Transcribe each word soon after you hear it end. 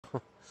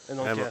Et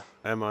donc,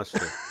 I'm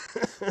Monster.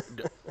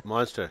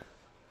 Monster.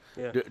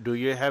 yeah. Do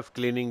you have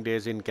cleaning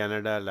days in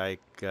Canada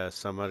like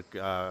summer,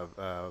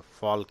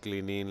 fall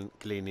cleaning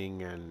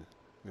and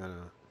you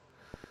know,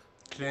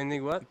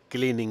 Cleaning what?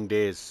 cleaning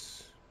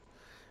days?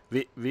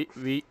 We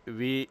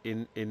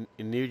in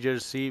New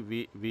Jersey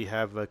we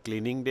have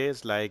cleaning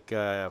days like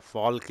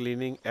fall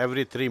cleaning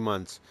every 3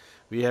 months.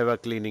 We have a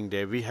cleaning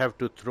day. We have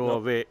to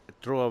No,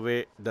 throw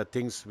away the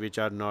things which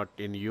are not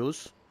in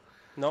use.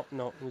 no,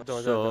 no, we don't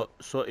have that.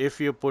 So if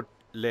you put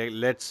like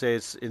let's say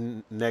it's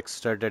in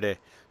next Saturday,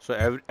 so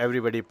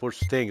everybody puts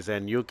things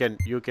and you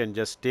can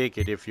just take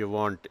it if you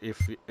want if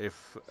the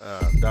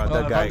Oh,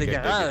 other un guy vendre des can take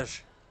it.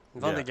 garages.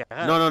 Une vente Yeah. des No,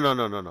 garages. no, no,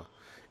 no, no, no.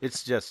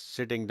 It's just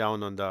sitting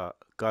down on the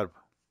curb.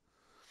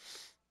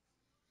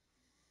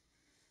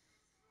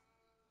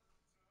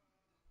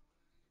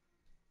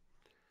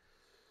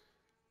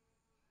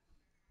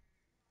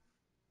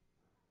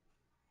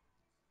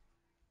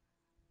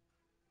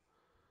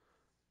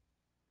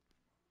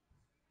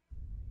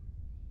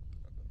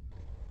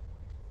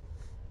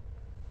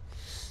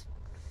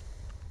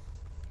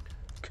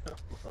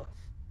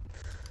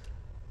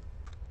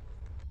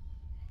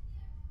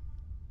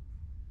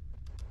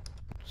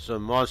 So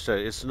monster,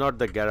 it's not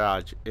the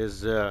garage.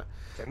 Is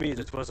Camille,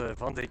 tu vas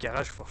vendre des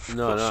garages for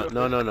no, no,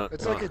 no, no, no,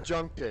 It's no. like a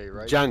junk day,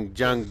 right? Junk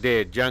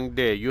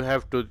day. You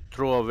have to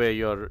throw away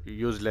your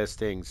useless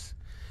things.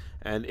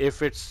 And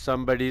if it's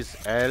somebody's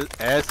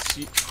else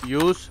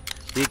use,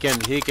 he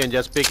can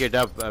just pick it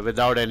up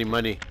without any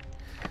money.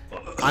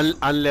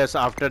 Unless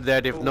after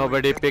that, if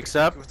nobody picks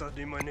up, the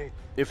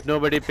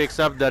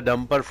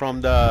dumper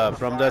from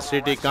the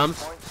city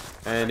comes,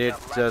 and it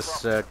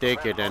just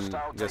take it and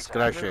just I'm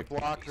crush gonna it.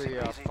 block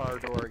the far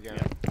door again.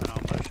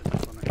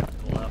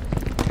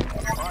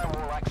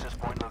 Firewall access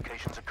point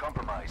locations are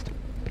compromised.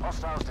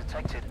 Hostiles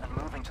detected and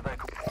moving to their...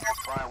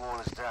 Firewall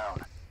is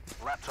down.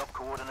 Laptop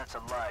coordinates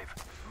are live.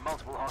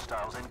 Multiple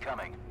hostiles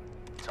incoming.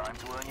 Time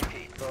to earn your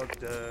keep. Fuck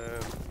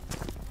them.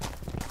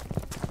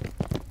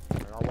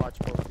 Alright, I'll watch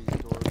both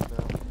these doors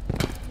now.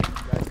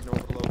 You guys can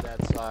overload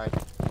that side.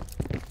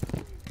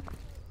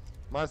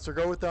 Monster,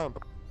 go with them.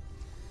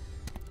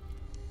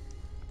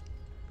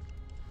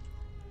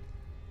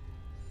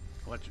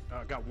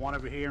 Got one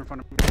over here in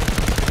front of me.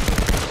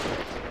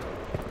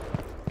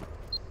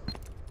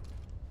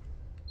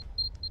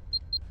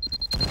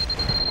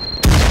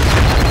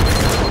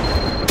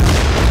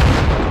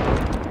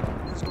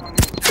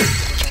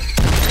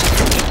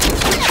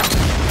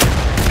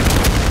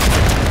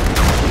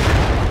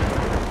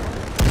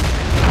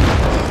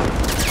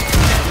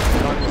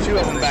 Two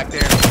of them back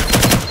there.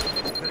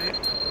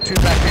 Two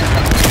back there.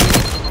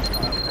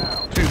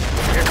 Two.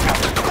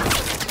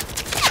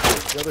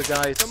 The other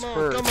guy is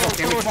hurt. Come on,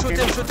 shoot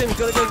him, he's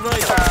gonna get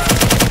right.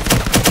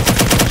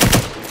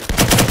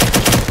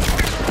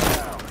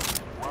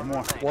 One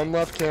more. One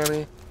left,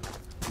 Cammy.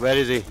 Where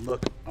is he?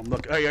 I'm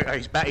looking. Oh, yeah,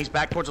 he's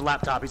back towards the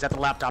laptop. He's at the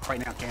laptop right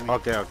now, Cammy.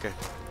 Okay, okay.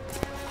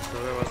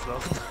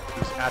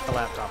 He's at the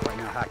laptop right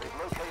now, hacking.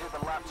 Located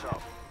the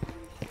laptop.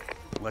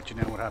 Let you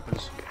know what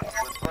happens.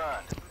 Was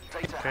burned.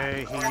 Data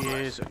Okay, he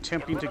is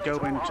attempting to go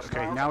into.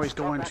 Okay, now he's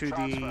going to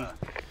the.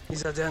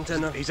 He's at the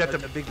antenna. He's at the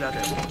big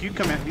laptop. You can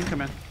come in. You can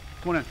come in.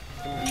 Come on in.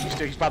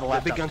 He's by the The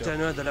laptop. big still.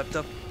 antenna at the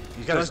laptop.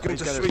 He's got, Let's go he's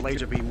to got his suite.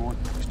 laser beam on.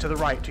 He's to the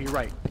right, to your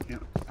right. Yeah,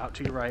 out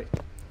to your right.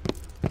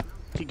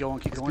 Keep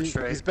going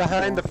straight. He's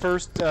behind the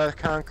first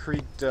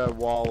concrete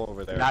wall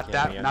over there. Not Cammy.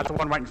 that, not the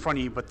one right in front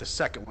of you, but the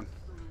second one.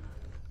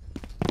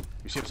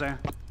 You see what I'm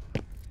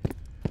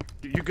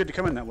saying? You're good to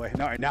come in that way.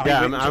 No, now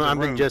Yeah, he went into the I'm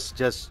room.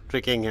 just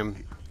tricking him.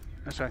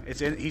 That's right.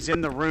 He's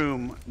in the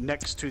room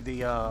next to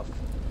the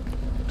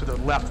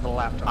left of the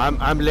laptop.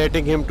 I'm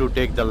letting him to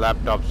take the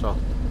laptop. So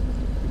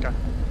Okay.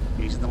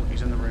 He's in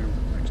the room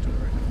next to it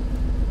right now.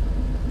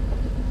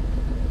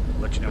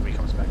 Let you know when he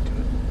comes back to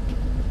it.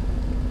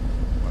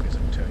 Well, I guess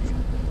I'll tell you.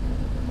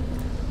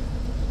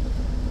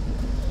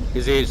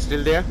 is he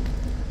still there?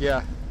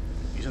 Yeah,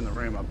 He's in the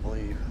room, I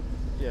believe.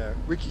 yeah.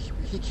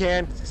 He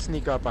can't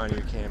sneak up on you,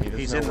 Cammy. There's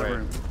He's no in the way.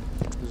 room.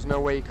 There's no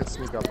way he could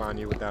sneak up on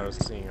you without us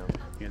seeing him.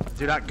 Yeah.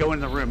 Do not go in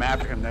the room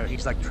after him though.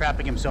 He's like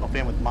trapping himself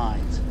in with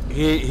mines.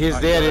 He's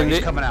Alright, there in he's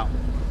the. coming out.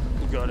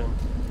 You got him.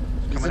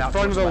 He's Coming in out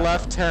front of towards the laptop.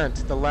 left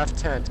tent. The left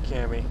tent,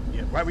 Cammy.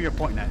 Yeah, right where you're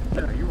pointing at.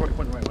 No, you're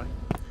pointing the right way.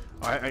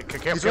 All right,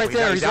 careful. He's right careful.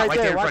 there, he's out right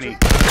there, in watch front of you.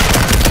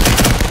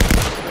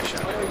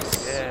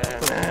 Yeah,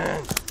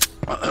 man.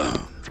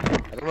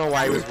 I don't know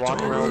why he was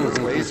walking around with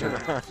his laser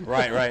on.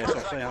 Right. That's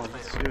what I'm saying.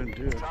 Let's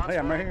do it. Hey,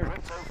 I'm right here.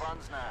 crypto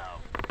funds now.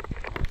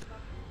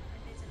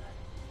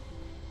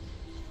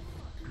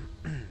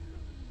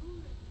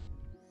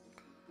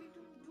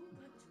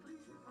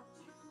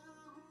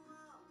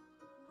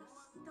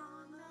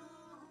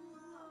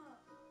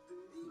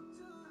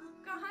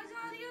 कहाँ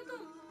जा रही हो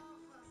तुम?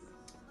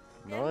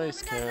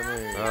 Nice,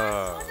 Cammy.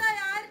 Oh.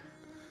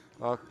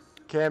 Well,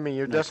 Cammy,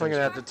 you're definitely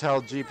gonna have to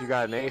tell Jeep you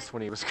got an ace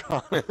when he was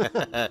gone.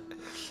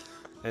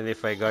 And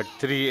if I got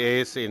 3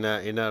 A's in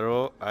a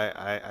row,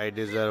 I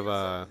deserve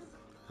a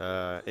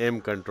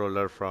aim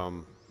controller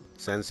from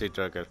Sensi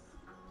Trucker.